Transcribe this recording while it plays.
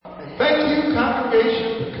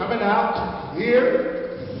congregation for coming out to hear,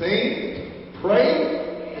 to sing, to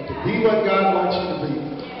pray, and to be what God wants you to be.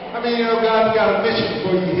 I mean, you know, God's got a mission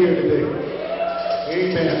for you here today.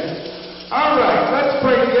 Amen. All right, let's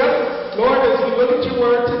pray together. Lord, as we look at your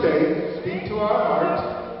word today, speak to our hearts.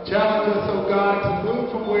 Challenge us, oh God, to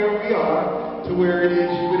move from where we are to where it is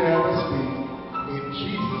you would have us be. In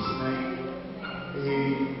Jesus' name,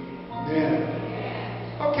 amen.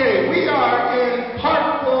 Okay, we are in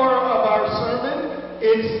part 4 of our sermon.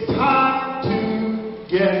 It's time to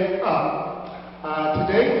get up.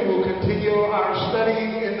 Today we will continue our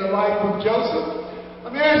study in the life of Joseph.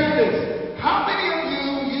 Let me ask you this. How many of you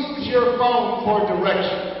use your phone for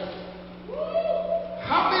directions?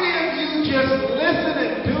 How many of you just listen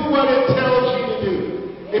and do what it tells you to do?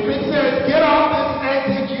 If it says get off this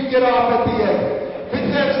exit, you get off at the exit. If it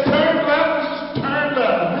says turn left, you turn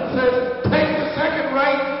left. If it says take the second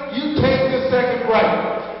right, you take the second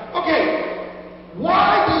right. Okay,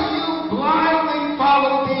 why do you blindly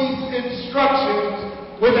follow these instructions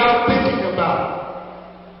without thinking about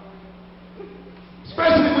it?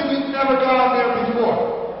 Especially when you've never gone there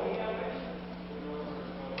before.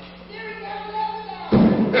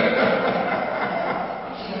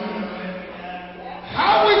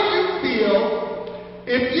 How would you feel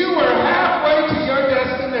if you were halfway to your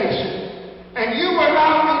destination and you were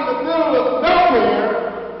out in the middle of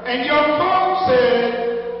nowhere and your phone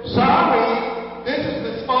said, sorry, this is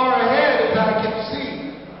as far ahead as I can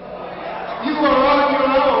see. You are on your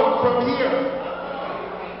own from here.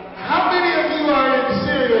 How many of you are in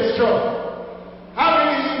serious trouble? How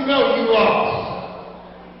many of you know you lost?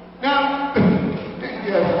 Now,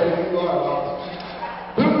 yes, you are lost.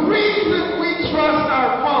 The reason we trust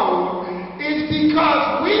our phone is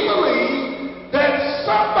because we believe that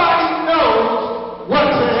somebody knows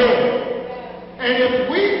what's ahead. And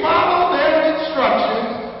if we follow their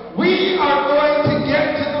instructions, we are going to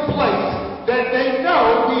get to the place that they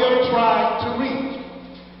know we are trying to reach.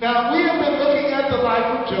 Now, we have been looking at the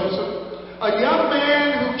life of Joseph, a young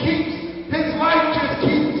man who his life just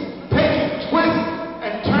keeps taking twists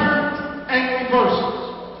and turns and reversals.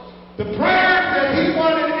 The prayers that he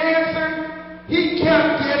wanted answered, he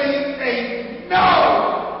kept getting a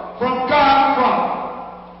no from God from him.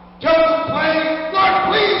 Joseph prayed, Lord,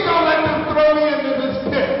 please don't let them throw me into this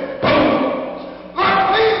pit. Boom. Lord,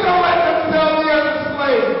 please don't let them sell me as a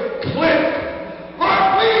slave. Click. Lord,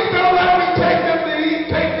 please don't let me take me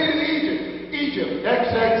to Egypt.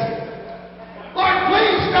 Next exit. Lord,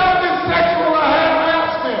 please stop this sexual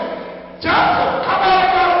harassment. Joseph, come on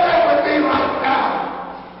and go there with me right now.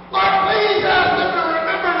 Lord, please ask them to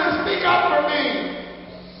remember to speak up for me.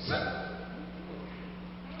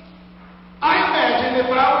 I imagine if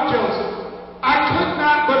I were Joseph, I could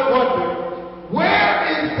not but wonder, where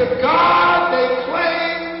is the God they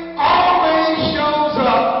claim always shows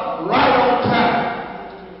up right on time?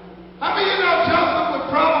 I mean, you know, Joseph would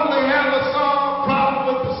probably have a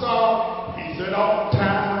problem with the song. He's an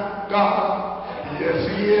on-time God. Yes,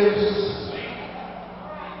 he is.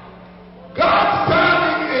 God's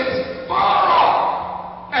timing is far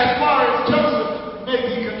off as far as Joseph may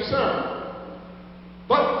be concerned.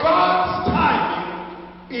 But God's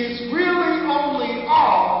timing is really only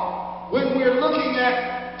off when we're looking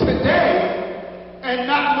at today and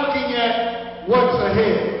not looking at what's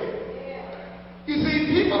ahead. You see,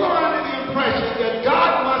 people are under the impression that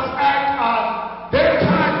God must act on their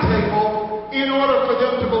timetable in order for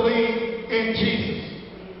them to believe in Jesus.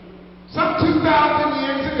 Some 2,000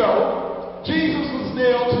 years ago, Jesus was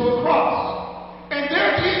nailed to a cross. And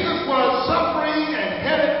there Jesus was suffering and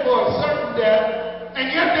headed for a certain death.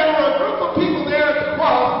 And yet there were a group of people there at the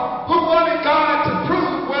cross who wanted God to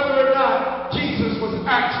prove whether or not Jesus was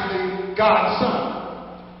actually God's son.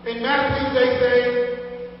 In Matthew they say,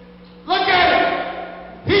 look at him.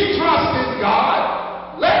 He trusted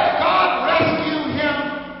God. Let God rescue him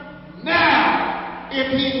now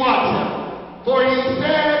if he wants him. For he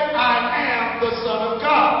said, I am the Son of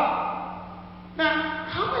God. Now,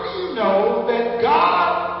 how many of you know that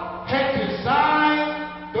God had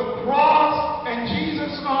designed the cross and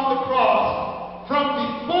Jesus on the cross from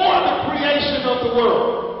before the creation of the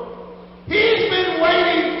world? He's been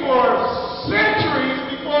waiting for centuries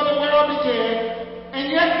before the world began,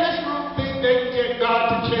 and yet this group thinks they can get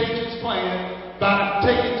God to change his plan by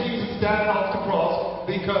taking Jesus down off the cross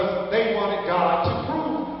because they wanted God to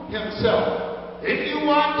prove himself. If you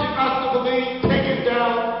want us to believe, take it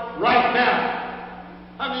down right now.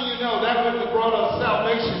 I mean, you know, that wouldn't have brought us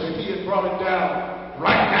salvation if he had brought it down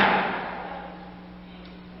right now.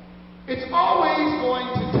 It's always going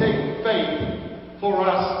to take faith for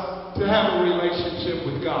us to have a relationship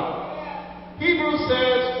with God. Hebrews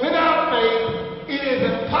says, without faith,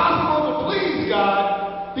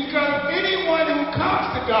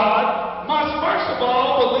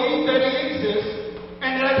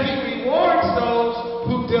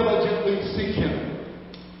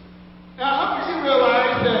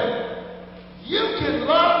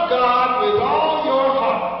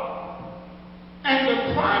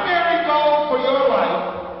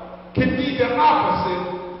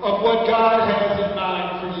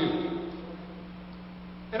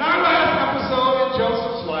 In our last episode in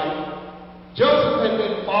Joseph's life, Joseph had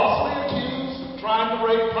been falsely accused of trying to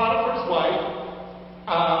rape Potiphar's wife.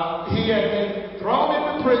 He had been thrown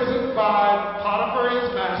into prison by Potiphar,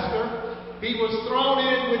 his master. He was thrown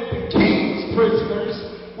in with the king's prisoners,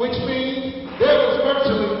 which means there was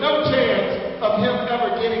virtually no chance of him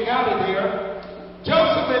ever getting out of there.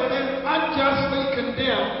 Joseph had been unjustly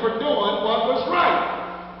condemned for doing what was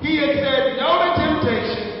right. He had said no to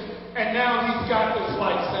temptation, and now he's got this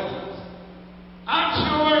life sentence. I'm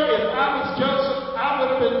sure if I was Joseph, I would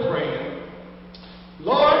have been praying,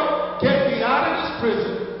 Lord, get me out of this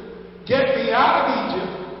prison, get me out of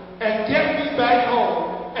Egypt, and get me back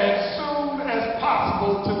home as soon as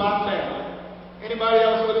possible to my family. Anybody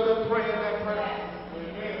else would have been praying that prayer?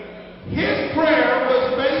 His prayer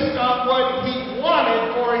was based on what he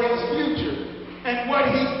wanted for his future and what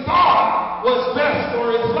he thought was best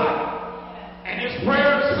for his life. And his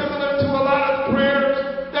prayer is similar to a lot of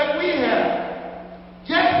prayers that we have.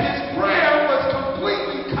 Yet his prayer was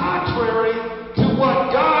completely contrary to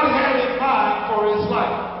what God had in mind for his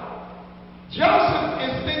life. Joseph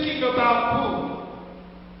is thinking about who?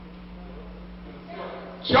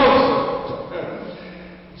 Joseph.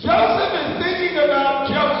 Joseph is thinking about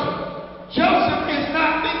Joseph. Joseph is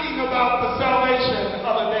not thinking about the salvation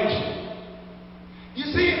of a nation. You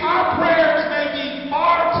see, our prayers may be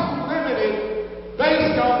far too limited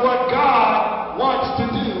based on what God wants to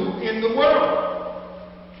do in the world.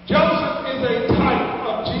 Joseph is a type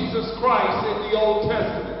of Jesus Christ in the Old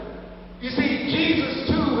Testament. You see, Jesus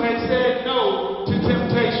too had said no to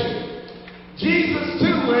temptation. Jesus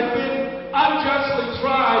too had been unjustly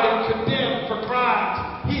tried and condemned for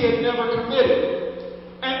crimes he had never committed.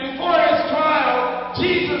 And before his trial,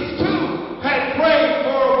 Jesus too had prayed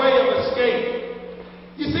for a way of escape.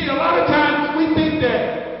 You see, a lot of times we think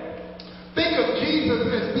of Jesus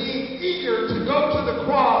as being eager to go to the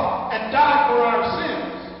cross and die for our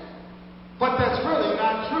sins. But that's really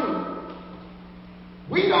not true.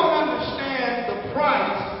 We don't understand the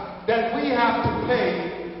price that we have to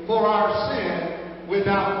pay for our sin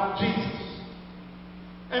without Jesus.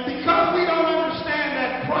 And because we don't understand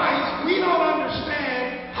that price, we don't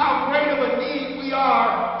understand how great of a need we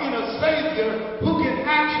are in a Savior who can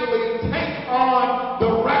actually take on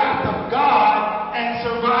the wrath of God and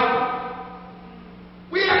survive it.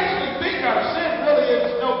 We actually think our sin really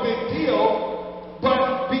is no big deal,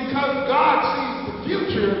 but because God sees the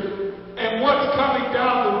future and what's coming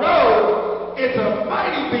down the road, it's a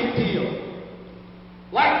mighty big deal.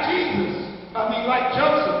 Like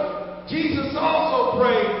Joseph. Jesus also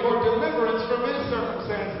prayed for deliverance from his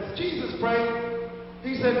circumstances. Jesus prayed,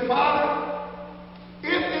 he said, Father,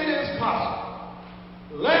 if it is possible,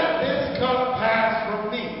 let this cup pass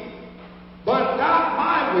from me. But not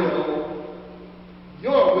my will,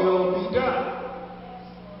 your will be done.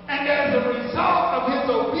 And as a result of his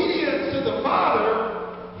obedience to the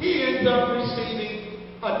Father, he ends up receiving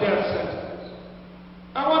a death sentence.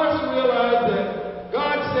 I want us to realize that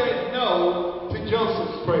God said no to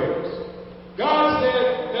Joseph's prayers. God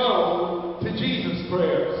said no to Jesus'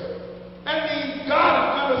 prayers. That means God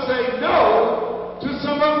is going to say no to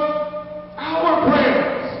some of our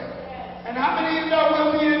prayers. And how many of you know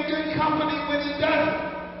we'll be in good company when he does it?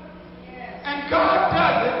 And God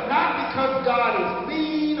does it not because God is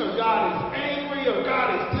mean or God is angry or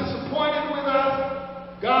God is disappointed with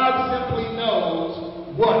us. God simply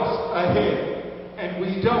knows what's ahead, and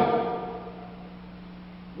we don't.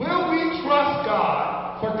 Will we trust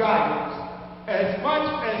God for guidance as much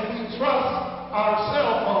as we trust our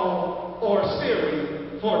cell phone or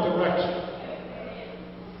Siri for direction?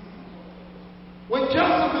 When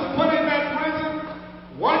Joseph is put in that prison,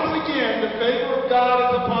 once again the favor of God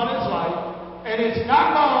is upon his life, and it's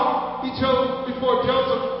not long before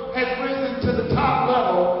Joseph has risen to the top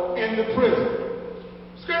level in the prison.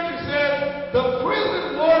 Scripture says the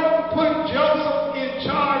prison warden put Joseph in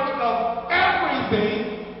charge of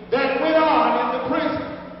everything that went on in the prison.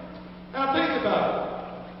 Now think about it.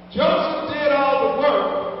 Joseph did all the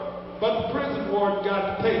work, but the prison warden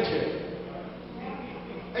got the paycheck.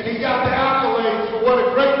 And he got the accolades for what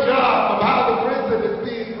a great job of how the prison is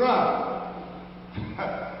being run.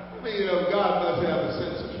 I mean, God must have a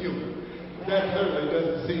sense of humor. That certainly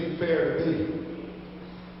doesn't seem fair to me.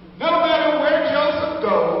 No matter where Joseph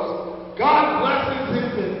goes, God blesses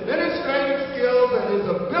his administrative skills and his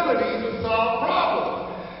ability to solve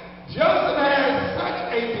problems. Joseph has such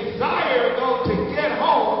a desire, though, to get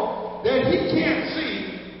home that he can't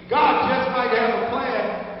see God just might have a plan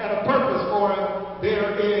and a purpose for him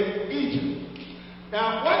there in Egypt.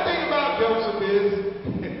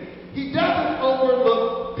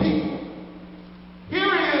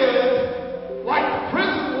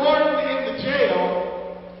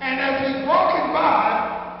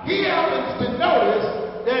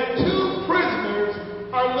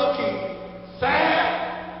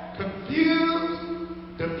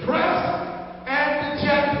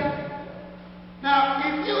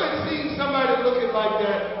 somebody like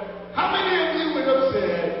that, how many of you would have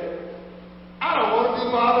said, I don't want to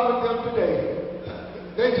be bothered with them today?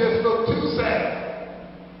 They just look too sad.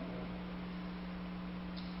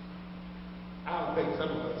 I don't think some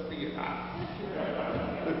of us feel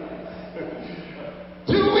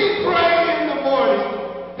Do we pray in the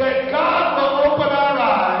morning that God will open our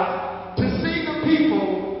eyes to see the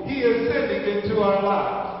people He is sending into our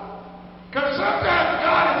lives? Because sometimes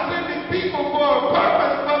God is sending people for a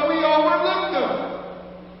purpose, but we overlook them.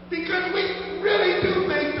 Because we really do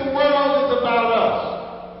think the world is about us.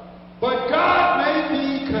 But God may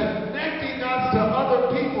be connecting us to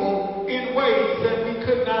other people in ways that we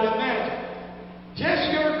could not imagine.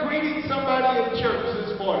 Just your greeting somebody in church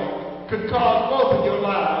this morning could cause both of your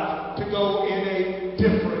lives to go in a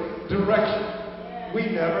different direction.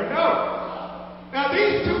 We never know. Now,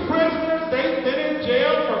 these two prisoners, they've been in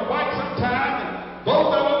jail for quite some time, and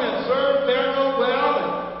both of them have served Pharaoh well,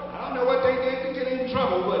 and I don't know what they did to get in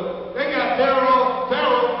trouble, but they got Pharaoh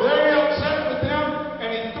very upset with them,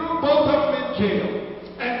 and he threw both of them in jail.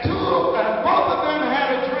 And both of them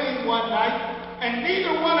had a dream one night, and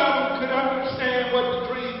neither one of them could understand what the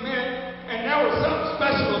dream meant, and there was something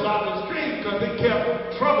special about this dream because it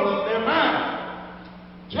kept troubling their mind.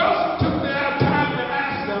 Joseph took their time to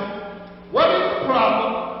ask them, what is the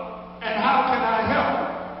problem, and how can I help?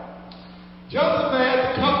 Joseph had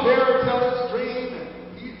the cupbearer tell his dream, and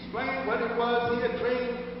he explained what it was he had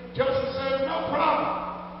dreamed. Joseph said, no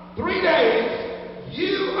problem. 3 days,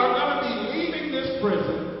 you are going to be leaving this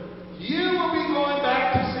prison. You will be going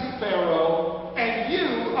back to see Pharaoh, and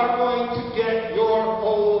you are going to get your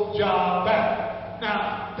old job back.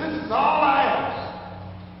 Now, this is all I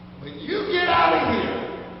ask. When you get out of here,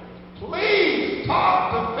 please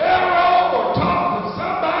talk to Pharaoh or talk to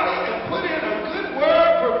somebody and put in a good word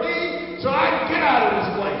for me so I can get out of this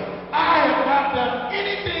place. I have not done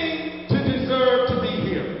anything to deserve to be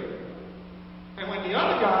here. And when the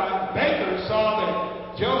other guy, Baker, saw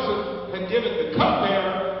that Joseph had given the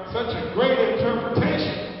cupbearer such a great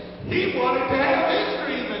interpretation, he wanted to have his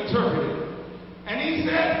dream interpreted. And he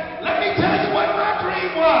said, let me tell you what my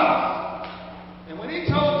dream was. And when he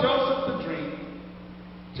told Joseph the dream,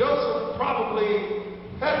 Joseph probably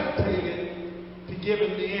hesitated to give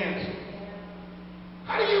him the answer.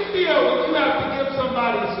 How do you feel when you have to give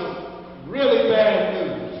somebody some really bad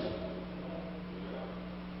news?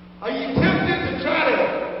 Are you tempted to try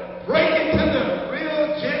to break it to them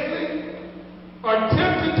real gently? Or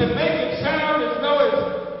tempted to make it sound as though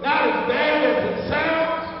it's not as bad as it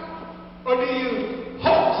sounds? Or do you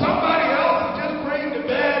hope somebody else will just bring the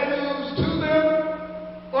bad news to them?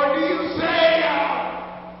 Or do you say,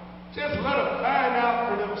 just let them find out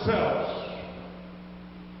for themselves?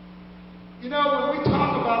 You know, when we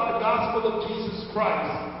talk about the gospel of Jesus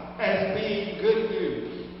Christ as being good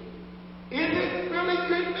news, is it really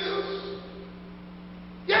good news?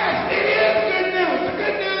 Yes, it is good news. The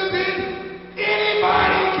good news is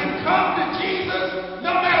anybody can come to Jesus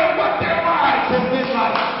no matter what their lives have been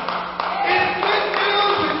like. It's good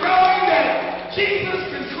news in knowing that Jesus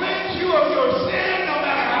can cleanse you of your sin no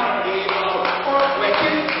matter how evil or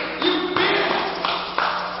wicked you've been.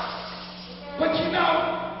 But you know,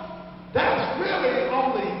 that's really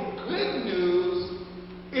only good news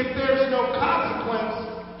if there's no consequence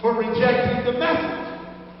for rejecting the message.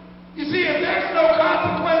 You see, if there's no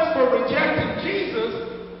consequence for rejecting Jesus,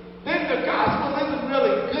 then the gospel isn't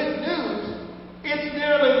really good news. It's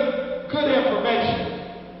merely good information.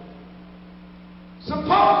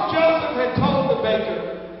 Suppose Joseph had told the baker,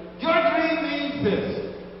 your dream means this.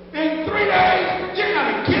 In 3 days, you're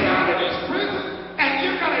going to get out of this prison and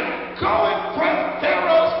you're going to go in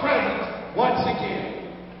Pharaoh's presence once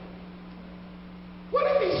again. What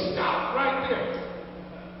if he stopped right there?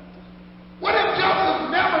 What if Joseph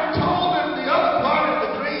never told him the other part of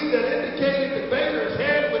the dream that indicated the baker's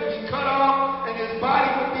head would be cut off and his body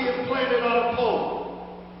would be implanted on a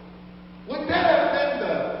pole? Would that have been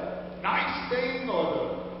the nice thing or the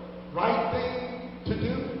right thing to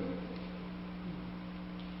do?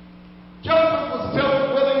 Joseph was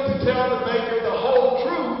still willing to tell the baker the whole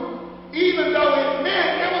truth, even though it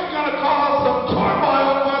meant it was going to cause some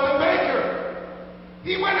turmoil for the baker.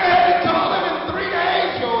 He went ahead and told him, in 3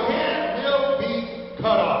 days your head will be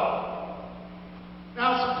cut off.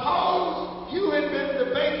 Now suppose you had been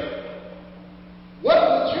the baker. What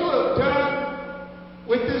would you have done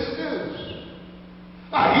with this news?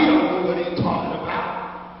 He don't know what he's talking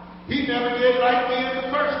about. He never did like me in the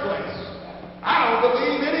first place. I don't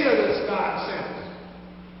believe any of this nonsense.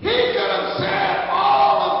 He could have said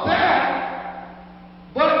all of that,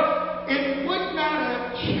 but it would not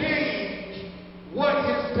have changed what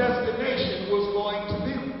his destination was going to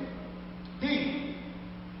be.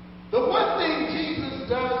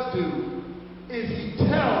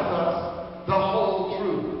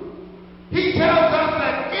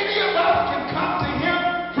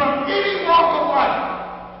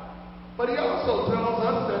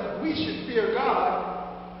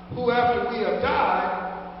 who after we have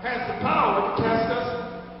died has the power to cast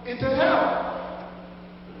us into hell.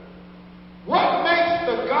 What makes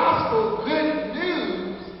the gospel good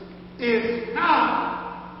news is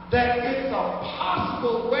not that it's a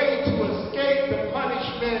possible way to escape the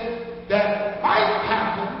punishment that might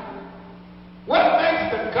happen. What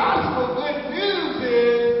makes the gospel good news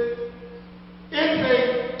is it's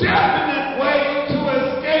a definite way to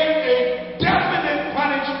escape a definite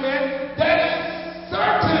punishment that is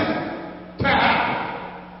certain to happen.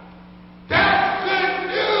 That's good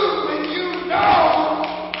news when you know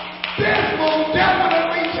this will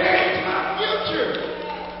definitely change my future.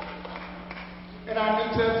 In our New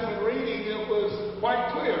Testament reading, it was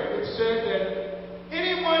quite clear. It said that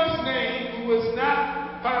anyone's name who was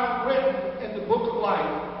not found written in the book of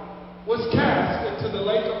life was cast into the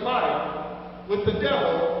lake of fire with the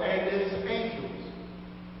devil and his angels.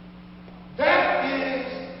 That is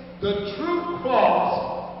the true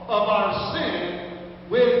cross of our sin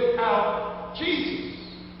without Jesus.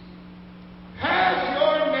 Has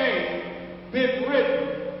your name been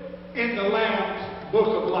written in the Lamb's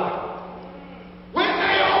book of life? When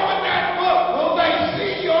they open that book, will they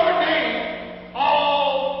see your name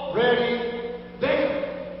already there?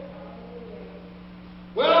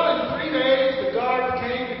 Well, in 3 days, the guards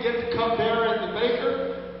came to get the cupbearer and the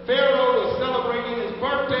baker. Pharaoh was celebrating his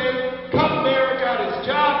birthday. Cupbearer got his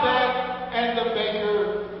job back, and the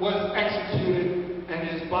baker was executed and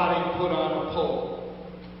his body put on a pole.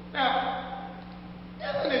 Now,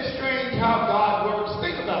 isn't it strange how God works?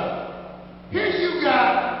 Think about it. Here you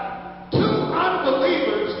got 2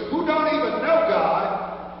 unbelievers who don't even know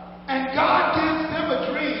God, and God gives them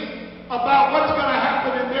a dream about what's going to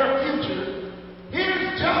happen in their future.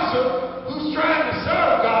 Here's Joseph, who's trying to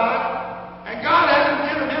serve God, and God hasn't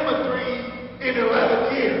given him a dream in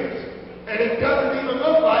 11 years. And it doesn't even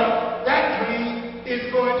look like that dream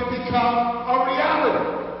is going to become a reality.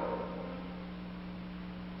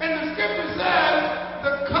 And the scripture says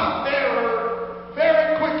the cupbearer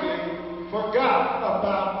very quickly forgot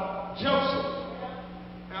about Joseph.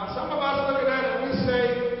 Now, some of us look at that and we say,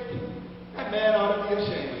 that man ought to be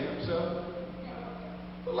ashamed of himself.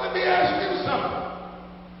 But let me ask you something.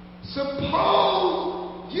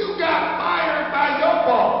 Suppose you got fired by your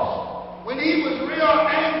boss when he was real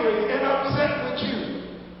angry and upset with you.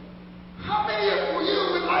 How many of you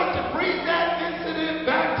would like to bring that incident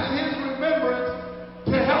back to his remembrance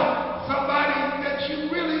to help somebody that you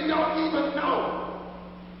really don't even know?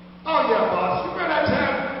 Oh yeah, boss, you remember that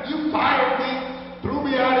time you fired me, threw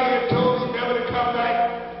me out of here, told me never to come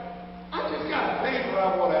back? I just got a favor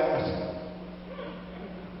I want to ask you.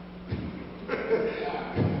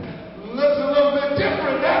 Looks a little bit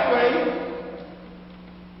different that way.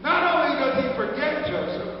 Not only does he forget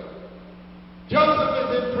Joseph, Joseph is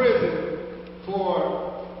in prison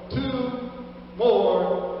for 2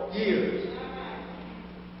 more years.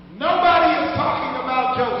 Nobody is talking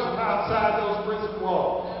about Joseph outside those prison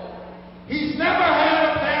walls. He's never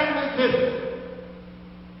had a family visit.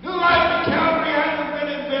 New Life in Calvary hasn't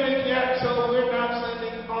been invented yet, so we're not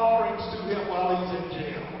sending offerings to him while he's in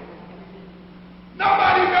jail.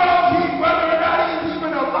 Nobody knows whether or not he's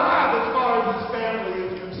even alive as far as his family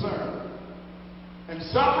is concerned. And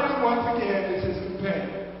suffering, once again, is his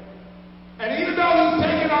companion. And even though he's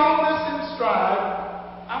taken all this in stride,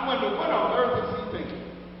 I wonder, what on earth is he thinking?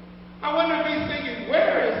 I wonder if he's thinking,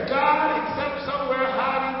 where is God except somewhere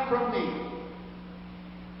hiding from me?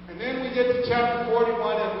 And then we get to chapter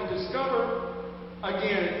 41 and we discover,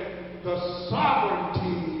 again, the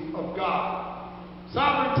sovereignty of God.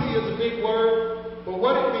 Sovereignty is a big word. But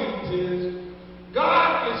what it means is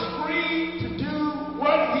God is free to do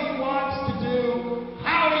what he wants to do,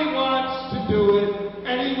 how he wants to do it,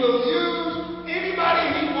 and he will use anybody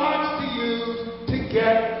he wants to use to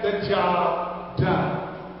get the job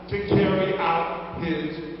done, to carry out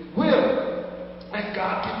his will. And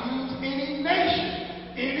God can use any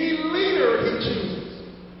nation, any leader he chooses.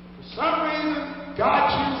 For some reason,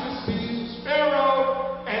 God chooses to use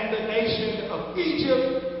Pharaoh and the nation of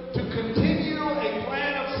Egypt to continue a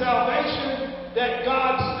plan of salvation that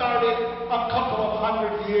God started a couple of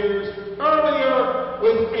 100 years earlier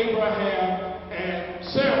with Abraham and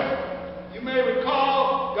Sarah. You may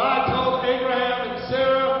recall God told Abraham and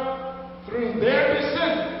Sarah through their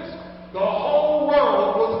descendants the whole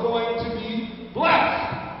world was going to be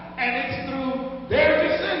blessed. And it's through their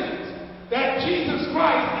descendants that Jesus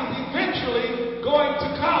Christ is eventually going to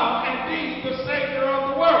come and be the Savior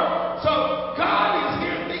of the world. So God is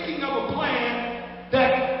here thinking of a plan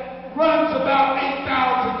that runs about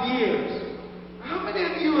 8,000 years. How many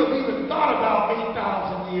of you have even thought about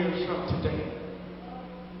 8,000 years from today?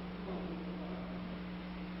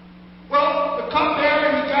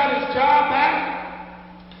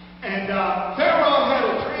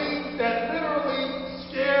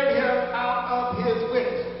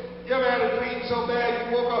 so bad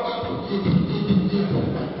you woke up.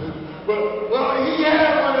 Well, he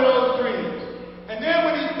had one of those dreams. And then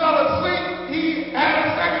when he fell asleep, he had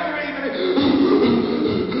a second dream, and it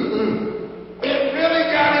really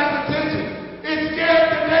got his attention. It scared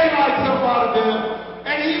the daylights up out of him,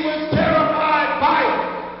 and he was terrified by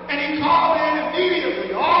it. And he called in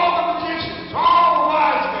immediately all the magicians, all the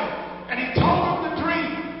wise men, and he told them the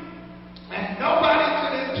dream. And nobody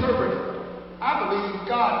could interpret it. I believe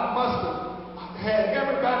God must have had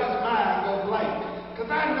everybody's mind go blank, because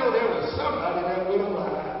I know there was somebody that would have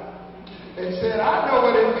lied and said, I know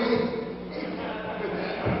what it means.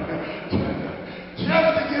 Just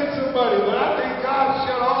to get somebody, but I think God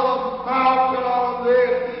shut all of them mouth, shut all of them in.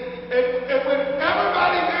 And when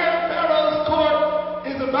everybody there in Pharaoh's court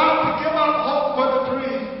is about to give up hope for the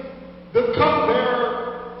dream, the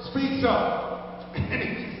cupbearer speaks up. And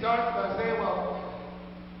he starts by saying, well,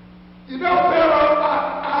 you know, Pharaoh,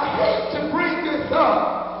 I hate to bring this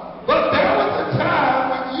up, but there was a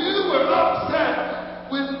time when you were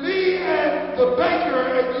upset with me and the baker,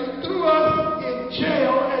 and you threw us in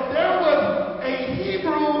jail, and there was a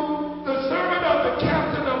Hebrew, the servant of the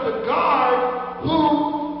captain of the guard,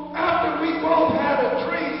 who, after we both had a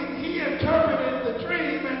dream, he interpreted the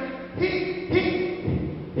dream, and he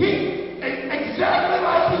exactly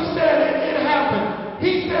like he said it happened.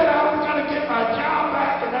 He said I was going to get my job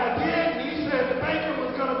back, and I did. And he said the baker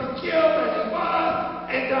was going to be killed, and he was,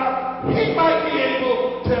 and he might be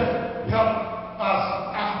able to help us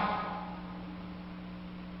out.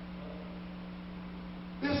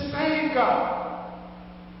 This same God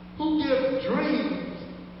who gives dreams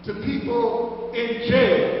to people in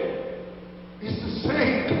jail is the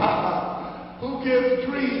same God who gives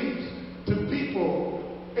dreams to people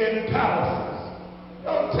in palaces.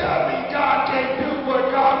 Don't tell me God can't do what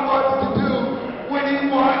God wants to do when he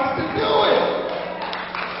wants to do it.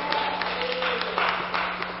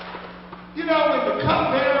 You know, when the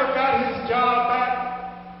cupbearer got his job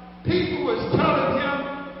back, people was telling him,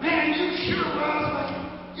 man, you sure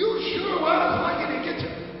was lucky to get you.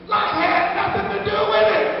 Luck had nothing to do with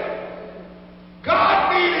it.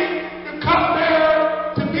 God needed the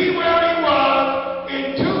cupbearer to be where he was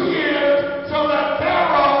in 2 years so that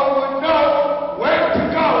Pharaoh would know where to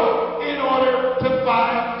go in order to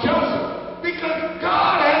find Joseph. Because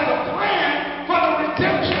God has a plan for the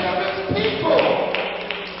redemption of his people.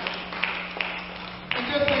 And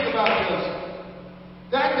just think about Joseph.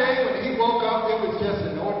 That day when he woke up, it was just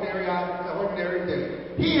an ordinary day.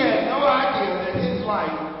 He had no idea that his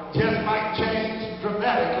life just might change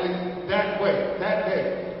dramatically that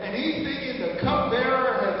day. And he's thinking the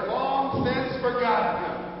cupbearer has long since forgotten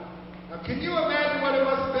him. Now, can you imagine what it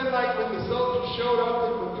must have been like when the soldiers showed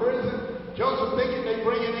up in the prison? Joseph thinking they're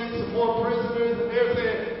bringing in some more prisoners, and they're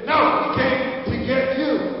saying, no, we came to get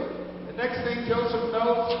you. The next thing Joseph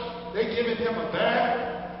knows, they're giving him a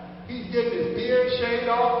bath. He's getting his beard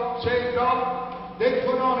shaved off. They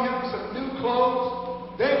put on him some new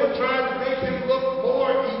clothes. They were trying to make him look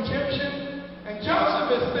more Egyptian. And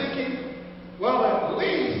Joseph is thinking, well, at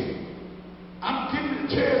least I'm given a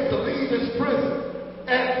chance to leave this prison.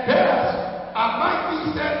 At best, I might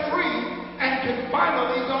be set free and can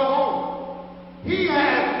finally go home. He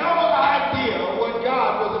had no idea what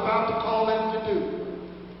God was about to call him to do.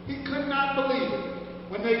 He could not believe it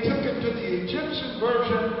when they took him to the Egyptian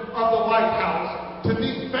version of the White House to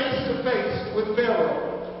meet face to face with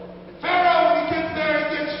Pharaoh. And Pharaoh, when he gets there, he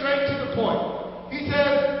gets straight to the point. He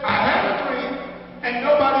says, I had a dream and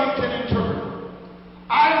nobody can interpret it.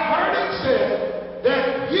 I've heard it said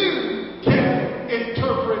that you can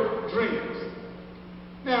interpret dreams.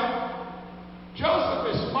 Now,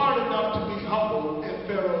 Joseph is smart enough to be humble in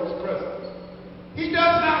Pharaoh's presence. He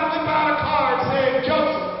does not whip out a card saying,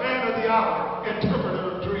 Joseph, man of the hour, interpreter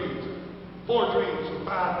of dreams. 4 dreams for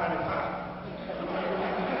 $5.95.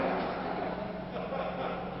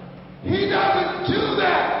 He doesn't do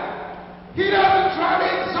that. He doesn't try to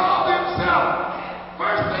exalt himself.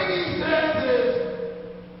 First thing he says is,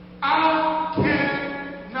 I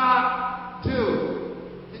cannot do.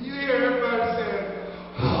 And you hear everybody saying,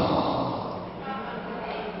 oh.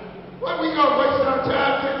 What are we going to waste our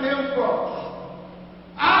time getting him for?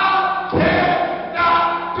 I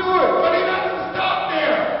cannot do it. But he doesn't stop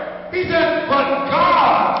there. He says, but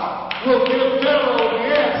God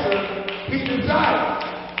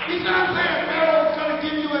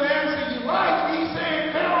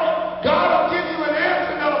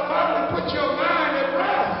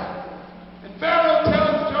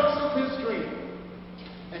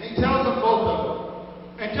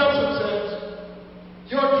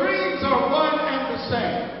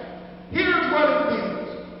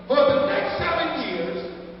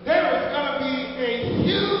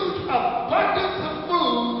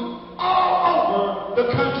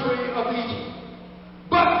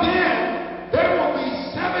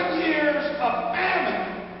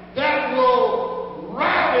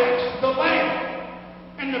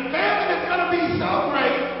And the famine is going to be so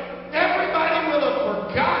great, everybody will have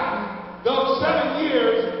forgotten those 7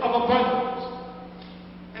 years of abundance.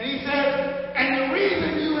 And he says, and the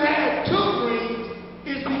reason you had 2 dreams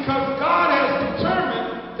is because God has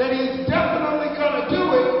determined that he's definitely going to do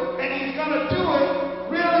it, and he's going to do it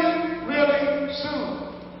really, really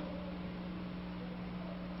soon.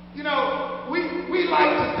 You know, we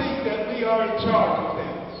like to think that we are in charge of things.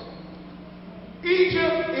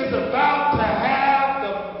 Egypt is about to have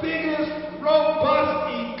the biggest, robust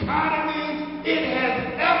economy it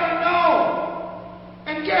has ever known.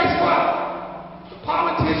 And guess what? The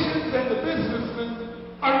politicians and the businessmen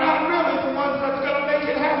are not really the ones that's going to make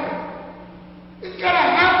it happen. It's going to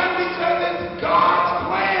happen because it's God's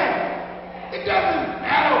plan. It doesn't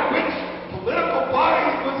matter which political party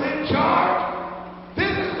was in charge. This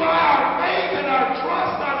is why our faith and our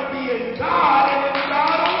trust ought to be in God and in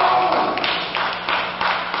God alone.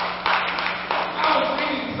 I was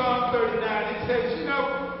reading Psalm 39. It says, you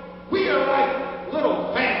know, we are like little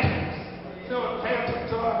phantoms. You know what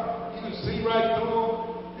phantoms are? You can see right through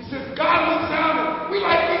them. He says, God looks down and we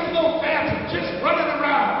like these little phantoms just running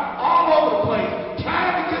around all over the place,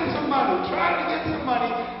 trying to get some money,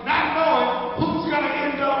 not knowing who's going to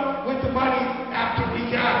end up with the money after we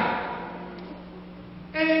got it.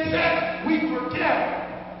 And instead, we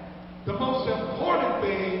forget the most important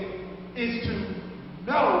thing is to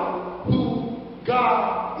know who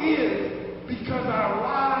God is, because our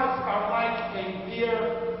lives are like a mere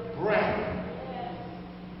breath.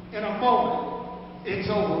 In a moment, it's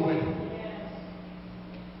over with.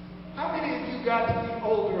 How many of you got to be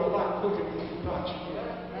older a lot quicker than you thought you did?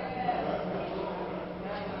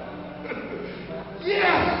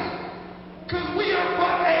 Yes, because we are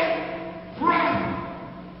but a breath.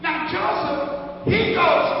 Now Joseph, he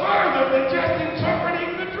goes further than just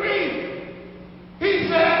interpreting the dream. He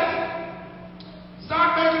says,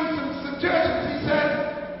 start making some suggestions. He says,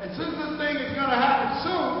 and since this thing is going to happen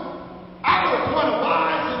soon, I will appoint a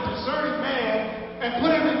wise and discerning man and put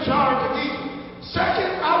him in charge of Egypt.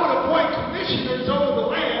 Second, I would appoint commissioners over the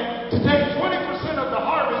land to take 20% of the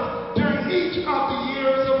harvest during each of the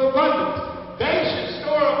years of abundance. They should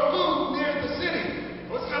store up food near the city.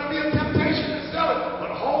 Well, it's going to be a temptation to sell it,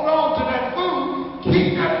 but hold on to that food.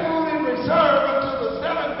 Keep that food in reserve until the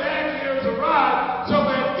 7 bad years arrive, so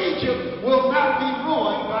that Egypt will not be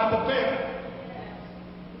ruined by the famine.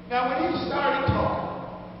 Now, when he started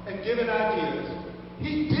talking and giving ideas,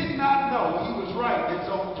 he did not know he was writing his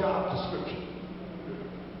own job description.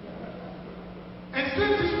 And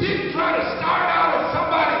since he didn't try to start out as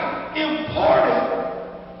somebody important,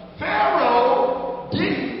 Pharaoh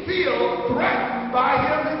didn't feel threatened by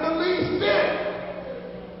him in the least bit.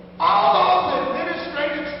 All those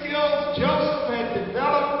administrative skills Joseph had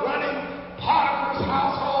developed running Potiphar's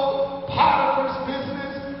household, Potiphar's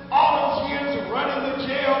business, all those years of running the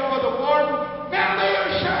jail for the warden, now they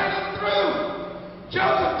are shining through.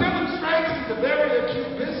 Joseph demonstrates he's a very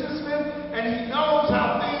acute businessman, and he knows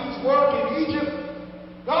how things work in Egypt.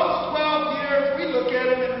 Those 12 years, we look at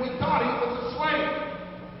him and we thought he was a slave.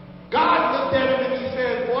 God looked at him and he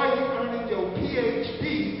said, boy, you're earning your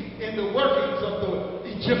PhD in the workings of the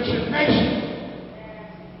Egyptian nation.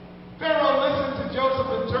 Pharaoh listened to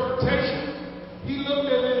Joseph's interpretation. He looked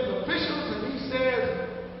at his officials and he said,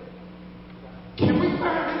 can we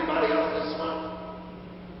find anybody else this smart?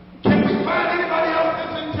 Can we find anybody else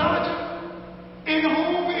this intelligent? In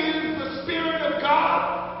whom is the Spirit of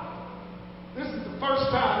God? This is the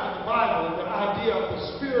first time in the Bible the idea of the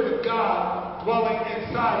Spirit of God dwelling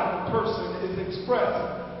inside of a person is expressed.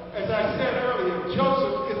 As I said earlier,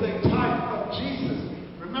 Joseph is a type of Jesus.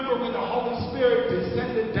 Remember when the Holy Spirit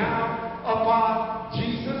descended down upon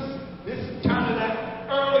Jesus? This is kind of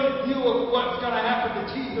that early view of what's going to happen to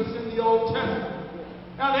Jesus in the Old Testament.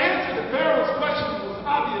 Now, the answer to Pharaoh's question was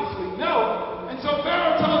obviously no. And so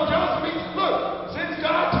Pharaoh told Joseph, he said, look, since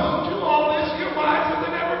God told you all this, you're wiser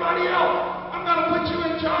than everybody else. I'm going to put you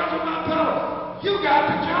in charge of my palace. You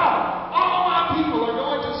got the job. All my people are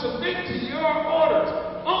going to submit to your orders.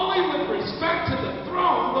 Only with respect to the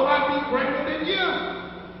throne will I be greater than you.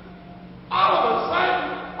 All of a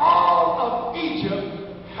sudden, all of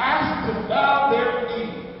Egypt has to bow their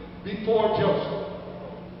knee before Joseph.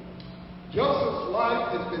 Joseph's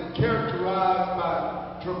life has been characterized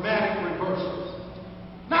by dramatic reversals.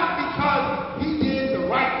 Not because he did the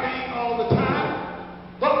right thing all the time,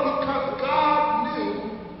 but because God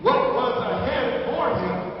knew what was ahead for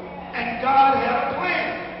him, and God had a plan.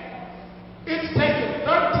 It's taken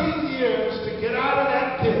 13 years to get out of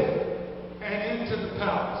that pit and into the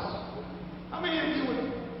palace. How many of you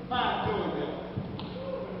would mind doing that?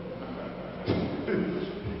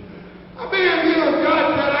 How many of you have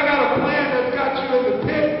gotten that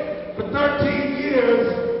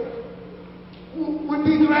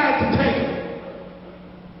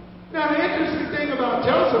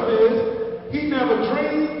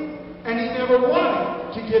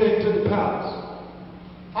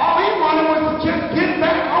wanted was to just get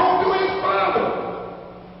back home to his father.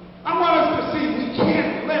 I want us to see we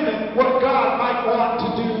can't limit what God might want to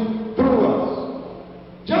do through us.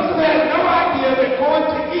 Joseph had no idea that going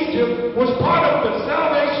to Egypt was part of the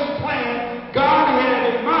salvation plan God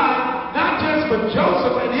had in mind, not just for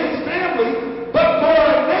Joseph and his family, but for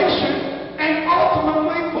a nation and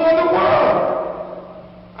ultimately for the world.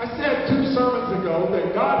 I said 2 sermons ago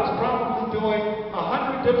that God is probably doing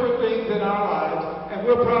 100 different things in our lives, and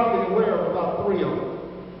we're probably aware of about 3 of them.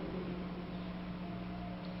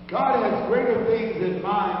 God has greater things in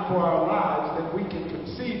mind for our lives than we can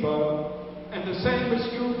conceive of, and the same is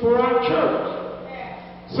true for our church.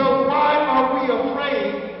 So why are we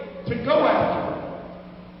afraid to go after it?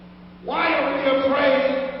 Why are we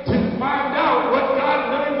afraid to find out what God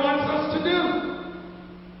really wants us to do?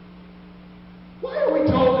 Why are we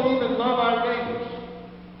told to even love our neighbors?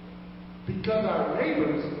 Because our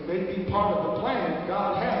neighbors may be part of the plan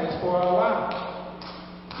God has for our lives.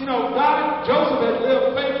 You know, Joseph had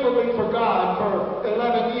lived faithfully for God for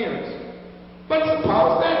 11 years. But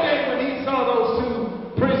suppose that day when he saw those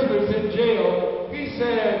 2 prisoners in jail, he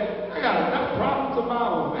said, I got enough problems of my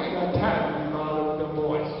own. I ain't got time to be bothered with them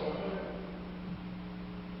boys.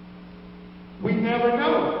 We never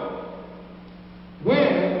know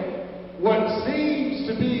when what seems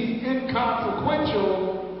to be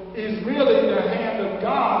inconsequential is really the hand of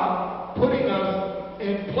God putting us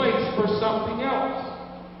in place for something else.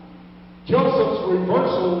 Joseph's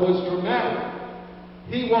reversal was dramatic.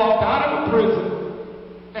 He walked out of a prison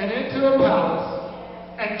and into a palace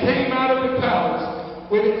and came out of the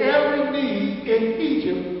palace with every knee in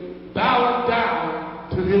Egypt bowing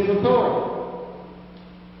down to his authority.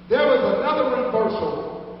 There was another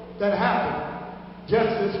reversal that happened just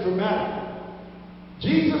as dramatic.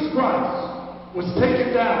 Jesus Christ was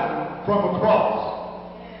taken down from a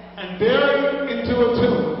cross and buried into a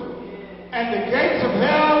tomb. And the gates of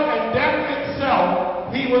hell and death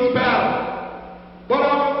itself he was battling. But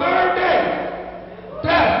on the 3rd day,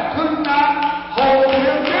 death could not hold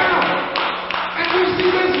him down. And we see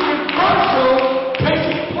this reversal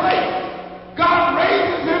taking place. God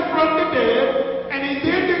raises him from the dead, and he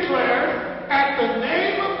then declares, at the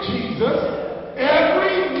name of Jesus,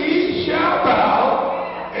 every knee shall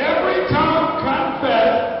bow, every tongue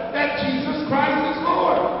confess that Jesus Christ is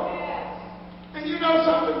Lord. And you know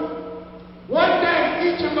something? One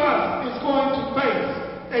day each of us is going to face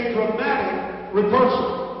a dramatic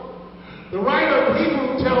reversal. The writer of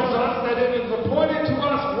Hebrews tells us that it is appointed to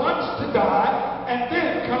us once to die, and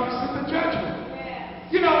then comes to the judgment.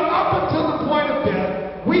 You know, up until the point of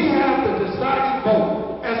death, we have the deciding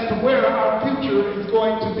vote as to where our future is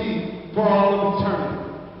going to be for all of eternity.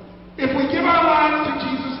 If we give our lives to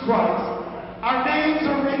Jesus Christ, our names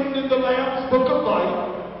are written in the Lamb's Book of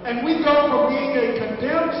Life, and we go from being a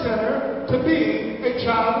condemned sinner to being a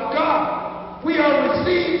child of God. We are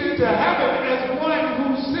received into heaven as one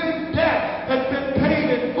whose sin debt has been paid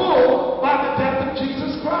in full by the death of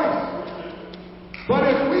Jesus Christ. But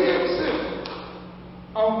if we insist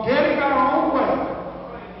on getting our own way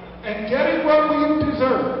and getting what we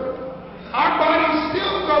deserve, our bodies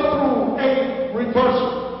still go through a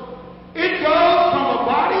reversal. It goes from a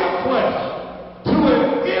body of flesh to an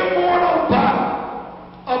immortal body.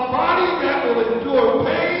 A body that will endure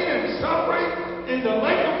pain and suffering in the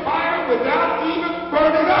lake of fire without even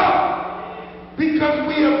burning up. Because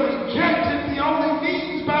we have rejected the only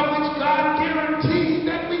means by which God guaranteed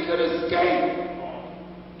that we could escape.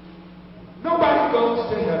 Nobody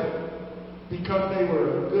goes to heaven because they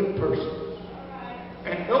were a good person.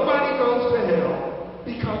 And nobody goes to hell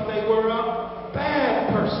because they were a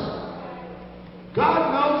bad person.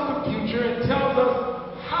 God knows the future and tells us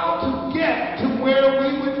how to get to where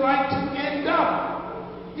we would like to end up.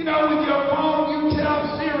 You know, with your phone, you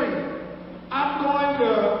tell Siri, I'm going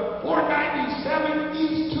to 497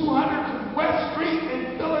 East 200 West Street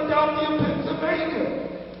in Philadelphia,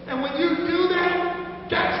 Pennsylvania. And when you do that,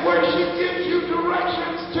 that's where she gives you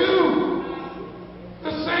directions to.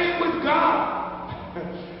 The same with God.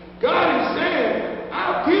 God is saying,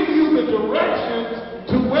 I'll give you the directions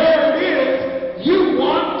to where it is you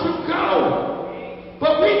want to go.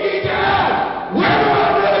 But we need to ask, where do I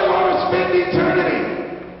really want to spend eternity?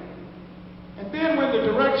 And then when the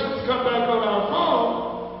directions come back on our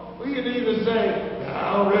phone, we can either say,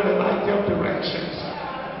 I don't really like them directions.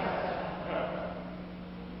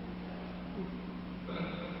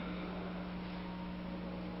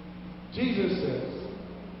 Jesus says,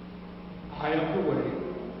 I am the way,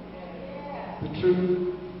 the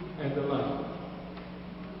truth, and the life.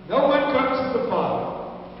 No one comes to the Father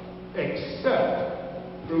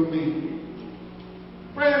except through me.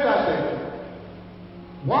 Friends, I say,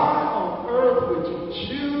 why on were to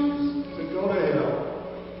choose to go to hell,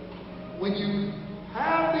 when you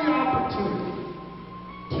have the opportunity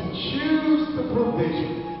to choose the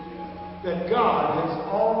provision that God has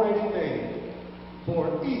already made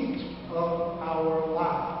for each of our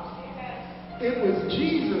lives. It was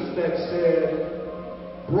Jesus that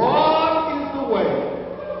said, broad is the way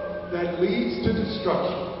that leads to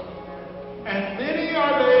destruction, and many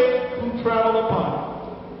are they who travel upon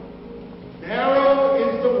it. Narrow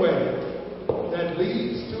is the way that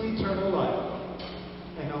leads to eternal life,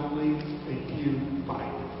 and only a few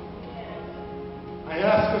find it. I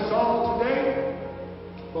ask us all today,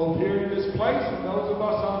 both here in this place and those of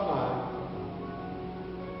us online,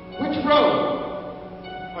 which road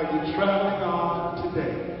are you traveling on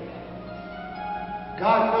today?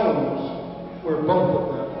 God knows where both of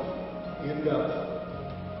them end up.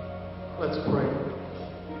 Let's pray.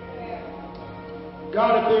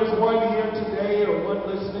 God, if there's one here today or one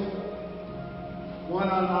listening, one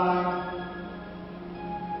online,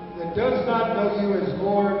 that does not know you as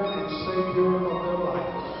Lord and Savior of their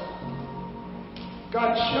lives,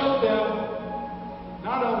 God, show them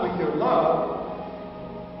not only your love,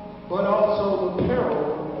 but also the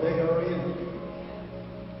peril they are in.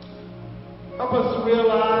 Help us to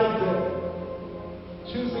realize that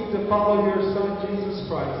choosing to follow your Son, Jesus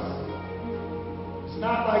Christ, is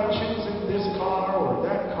not like choosing this car or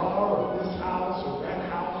that car or this house or that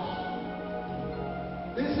house.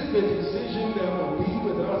 This is a decision that will be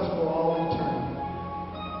with us for all eternity.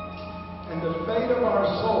 And the fate of our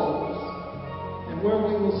souls and where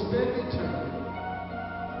we will spend eternity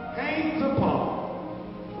hangs upon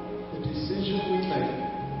the decision we make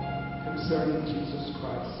concerning Jesus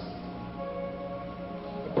Christ.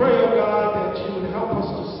 I pray, oh God, that you would help us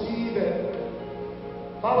to see that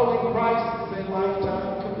following Christ is a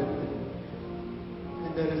lifetime commitment,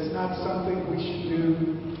 and that it's not something we should do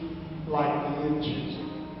lightly in choosing.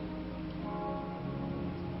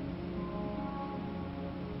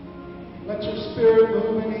 Let your Spirit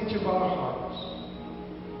move in each of our hearts.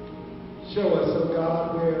 Show us, oh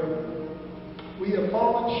God, where we have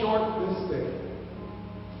fallen short this day,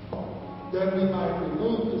 that we might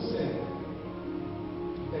remove the sin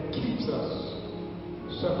that keeps us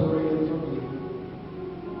separated from you.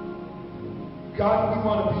 God, we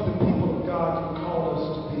want to be the people of God you called us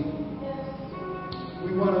to be.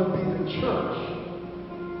 We want to be the church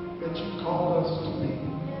that you called us to be.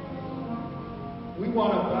 We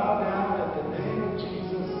want to bow down at the name of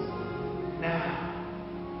Jesus now,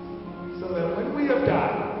 so that when we have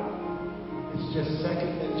died, it's just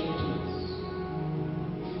second nature to us.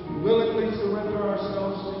 We willingly surrender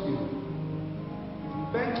ourselves to you.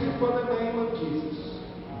 Thank you for the name of Jesus,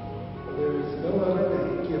 for there is no other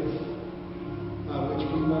name given by which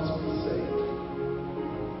we must be saved.